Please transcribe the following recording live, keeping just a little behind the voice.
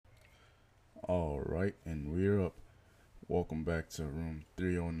Alright, and we're up. Welcome back to room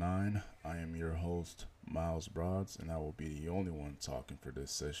 309. I am your host, Miles Broads, and I will be the only one talking for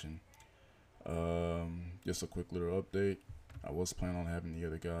this session. Just a quick little update. I was planning on having the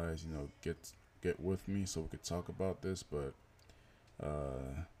other guys, get with me so we could talk about this, but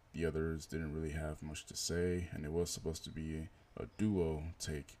the others didn't really have much to say, and it was supposed to be a duo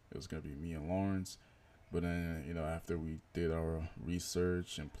take. It was gonna be me and Lawrence, but then, after we did our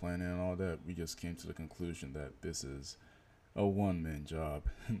research and planning and all that, we just came to the conclusion that this is a one man job.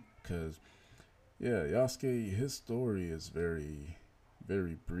 Because, yeah, Yasuke, his story is very,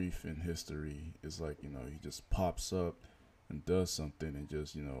 very brief in history. It's like, he just pops up and does something and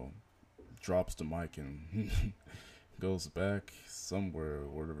just, drops the mic and goes back somewhere,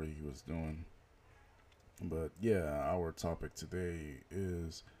 whatever he was doing. But yeah, our topic today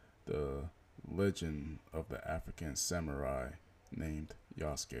is the legend of the African samurai named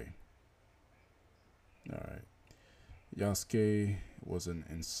Yasuke. Alright. Yasuke was an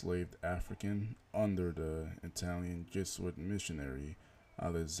enslaved African under the Italian Jesuit missionary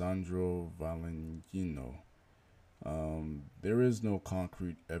Alessandro Valentino. There is no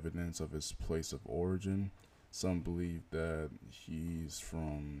concrete evidence of his place of origin. Some believe that he's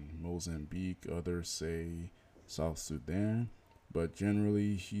from Mozambique, others say South Sudan, but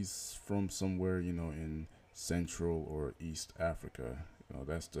generally he's from somewhere, in Central or East Africa.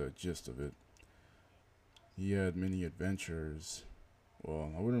 That's the gist of it. He had many adventures.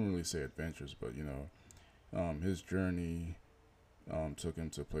 Well, I wouldn't really say adventures, but his journey took him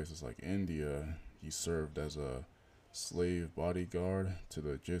to places like India. He served as a slave bodyguard to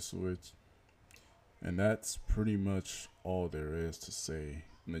the Jesuits, and that's pretty much all there is to say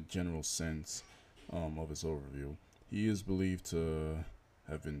in the general sense of his overview. He is believed to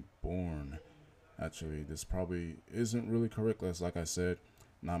have been born. Actually, this probably isn't really correct, as like I said,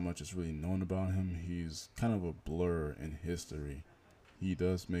 not much is really known about him. He's kind of a blur in history. He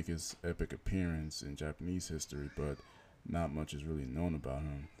does make his epic appearance in Japanese history, but not much is really known about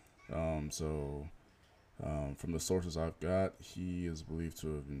him. From the sources I've got, he is believed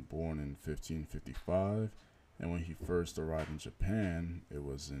to have been born in 1555, and when he first arrived in Japan, it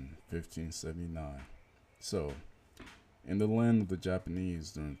was in 1579. So, in the land of the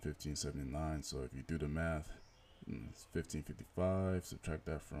Japanese during 1579, so if you do the math, it's 1555, subtract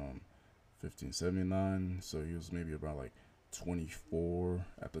that from 1579, so he was maybe about like 24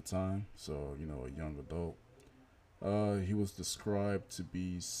 at the time, so, a young adult. He was described to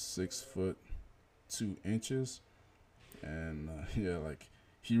be 6 foot 2 inches, and yeah, like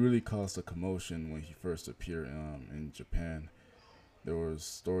he really caused a commotion when he first appeared in Japan. There was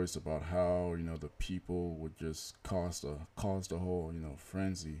stories about how the people would just cause the whole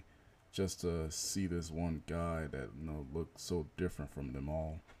frenzy just to see this one guy that looked so different from them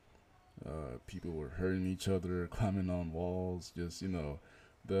all. People were hurting each other, climbing on walls. Just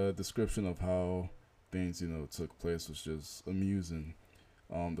the description of how things took place was just amusing.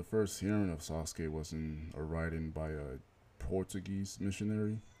 The first hearing of Sasuke was in a writing by a Portuguese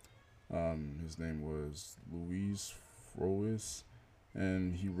missionary. His name was Luis Frois,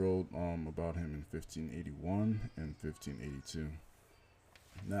 and he wrote about him in 1581 and 1582.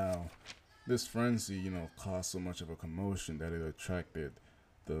 Now, this frenzy, caused so much of a commotion that it attracted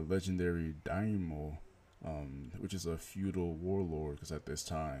the legendary daimyo, which is a feudal warlord, because at this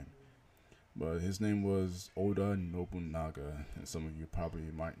time, but his name was Oda Nobunaga, and some of you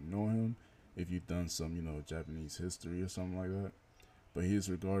probably might know him if you've done some, Japanese history or something like that. But he is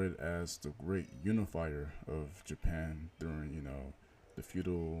regarded as the great unifier of Japan during, the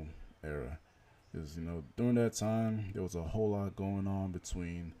feudal era. Because, during that time, there was a whole lot going on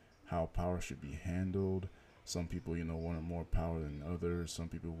between how power should be handled. Some people, wanted more power than others. Some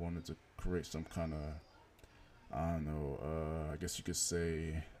people wanted to create some kind of, I don't know, I guess you could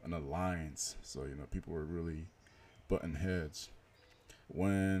say an alliance. So, people were really butting heads.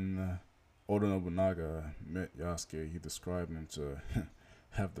 When Oda Nobunaga met Yasuke, he described him to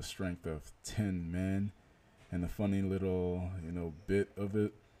have the strength of 10 men. And the funny little, bit of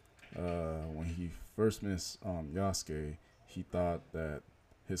it, when he first met Yasuke, he thought that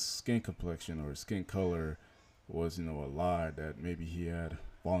his skin complexion or his skin color was, a lie, that maybe he had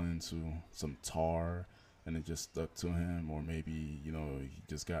fallen into some tar and it just stuck to him, or maybe, he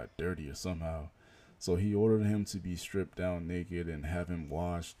just got dirty or somehow. So he ordered him to be stripped down naked and have him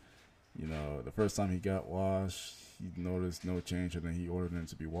washed. The first time he got washed, he noticed no change, and then he ordered him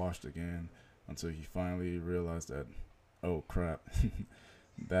to be washed again until he finally realized that, oh crap,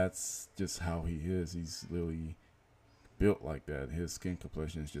 that's just how he is. He's really built like that. His skin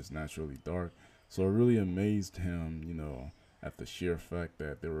complexion is just naturally dark. So it really amazed him, at the sheer fact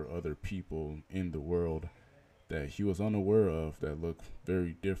that there were other people in the world that he was unaware of that looked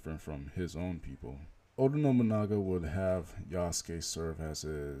very different from his own people. Oda Nobunaga would have Yasuke serve as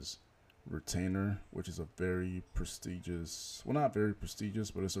his retainer, which is a very prestigious, well, not very prestigious,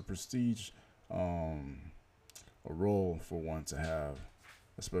 but it's a prestige, a role for one to have,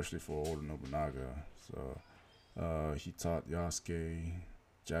 especially for Oda Nobunaga. So he taught Yasuke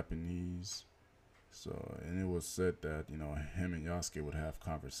Japanese. So, and it was said that, you know, him and Yasuke would have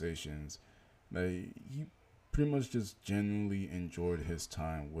conversations. He pretty much just genuinely enjoyed his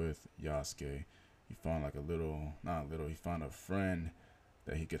time with Yasuke. He found like a little, not a little, he found a friend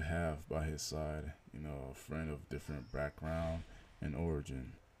that he could have by his side, you know, a friend of different background and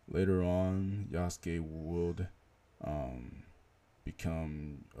origin. Later on, Yasuke would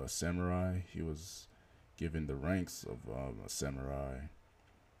become a samurai. He was given the ranks of a samurai.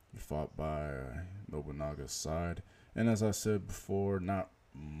 He fought by Nobunaga's side. And as I said before, not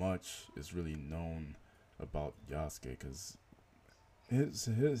much is really known about Yasuke because his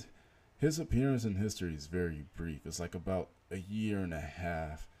appearance in history is very brief. It's like about a year and a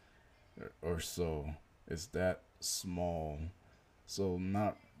half or so. It's that small. So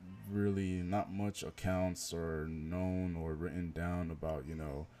not much accounts are known or written down about, you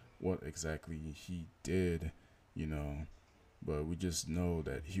know, what exactly he did, you know, but we just know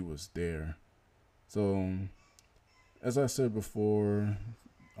that he was there. So as I said before,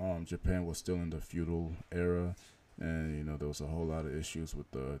 Japan was still in the feudal era, and you know there was a whole lot of issues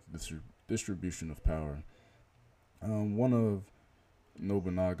with the distribution of power. One of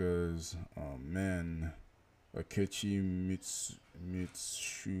Nobunaga's men, Akechi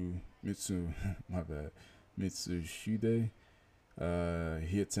Mitsu my bad, Mitsuhide.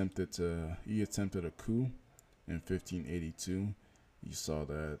 He attempted a coup in 1582. He saw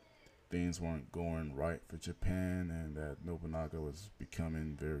that things weren't going right for Japan and that Nobunaga was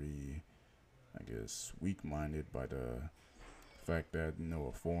becoming very, I guess, weak-minded by the fact that, you know,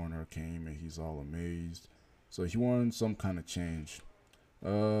 a foreigner came and he's all amazed. So he wanted some kind of change.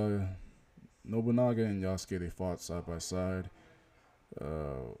 Nobunaga and Yasuke, they fought side by side.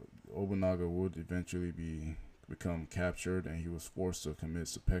 Nobunaga would eventually become captured, and he was forced to commit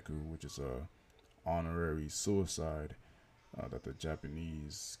seppuku, which is a honorary suicide that the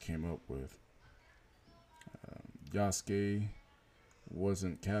Japanese came up with. Yasuke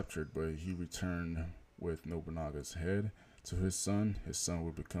wasn't captured, but he returned with Nobunaga's head to his son. His son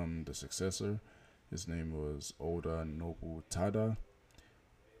would become the successor. His name was Oda Nobutada.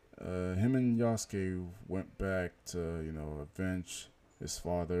 Him and Yasuke went back to, you know, avenge his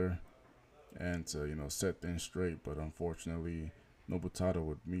father and to, you know, set things straight. But unfortunately, Nobutada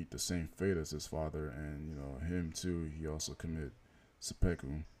would meet the same fate as his father, and, you know, him too, he also committed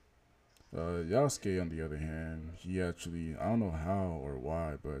seppuku. Yasuke, on the other hand, he actually, I don't know how or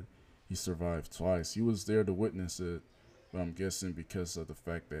why, but he survived twice. He was there to witness it, but I'm guessing because of the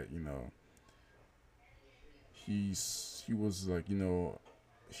fact that, you know, he was like, you know,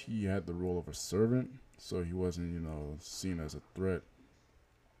 he had the role of a servant, so he wasn't, you know, seen as a threat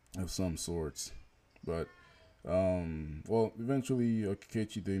of some sorts. But well, eventually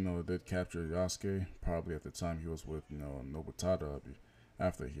Akechi did capture Yasuke, probably at the time he was with, you know, Nobutada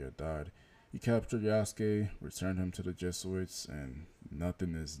after he had died. He captured Yasuke, returned him to the Jesuits, and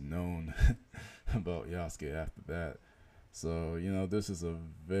nothing is known about Yasuke after that. So, you know, this is a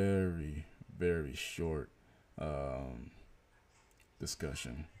very, very short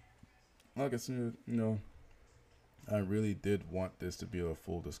discussion. Like I said, you know, I really did want this to be a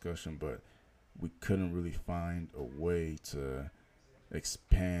full discussion, but we couldn't really find a way to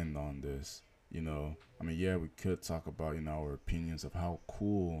expand on this. You know, I mean, yeah, we could talk about, you know, our opinions of how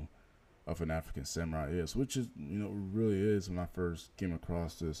cool of an African samurai is, which is, you know, really is. When I first came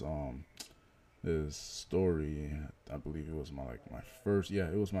across this story, I believe it was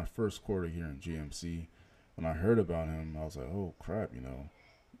it was my first quarter here in GMC. When I heard about him, I was like, oh crap, you know,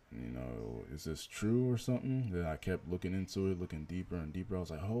 is this true or something? Then I kept looking into it, looking deeper and deeper. I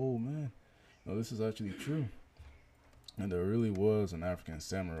was like, oh man, no, this is actually true. And there really was an African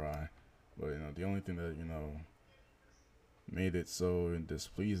samurai, but you know, the only thing that, you know, made it so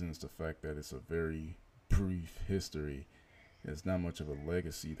displeasing is the fact that it's a very brief history. It's not much of a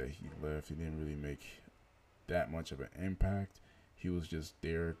legacy that he left. He didn't really make that much of an impact. He was just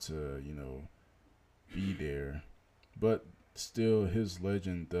there to, you know, be there. But still, his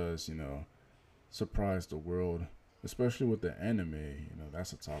legend does, you know, surprise the world, especially with the anime. You know,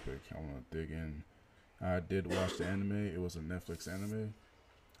 that's a topic I want to dig in. I did watch the anime. It was a Netflix anime.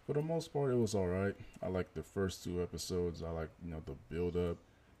 For the most part, it was alright. I liked the first 2 episodes. I liked, you know, the build up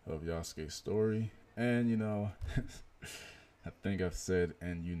of Yasuke's story. And, you know, I think I've said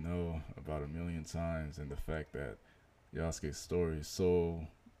 "and you know" about a million times, and the fact that Yasuke's story is so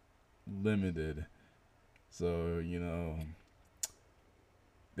limited. So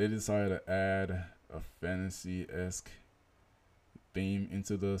they decided to add a fantasy esque theme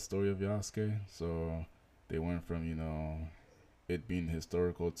into the story of Yasuke. So they went from it being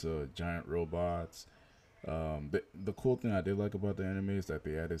historical to giant robots. The cool thing I did like about the anime is that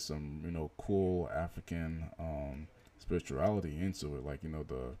they added some cool African spirituality into it. Like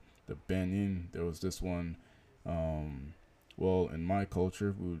the Benin. There was this one. Um, well, in my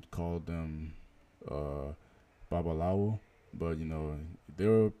culture, we would call them Babalawo, but they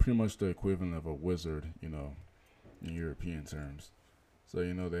were pretty much the equivalent of a wizard. In European terms. So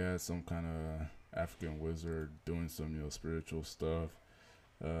they had some kind of African wizard doing some spiritual stuff.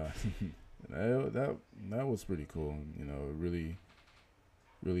 Uh, that was pretty cool. It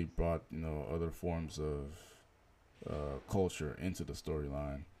really brought other forms of culture into the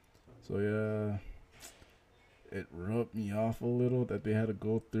storyline. So yeah, it rubbed me off a little that they had to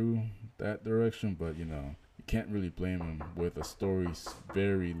go through that direction, but you can't really blame them with a story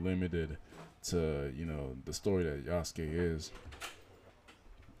very limited to the story that Yasuke is.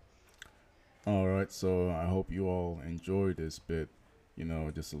 All right, so I hope you all enjoyed this bit.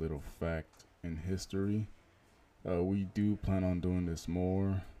 Just a little fact in history. We do plan on doing this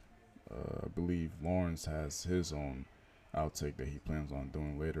more. I believe Lawrence has his own outtake that he plans on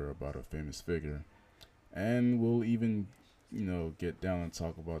doing later about a famous figure. And we'll even, get down and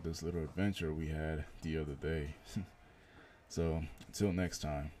talk about this little adventure we had the other day. So, until next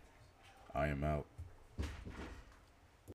time, I am out.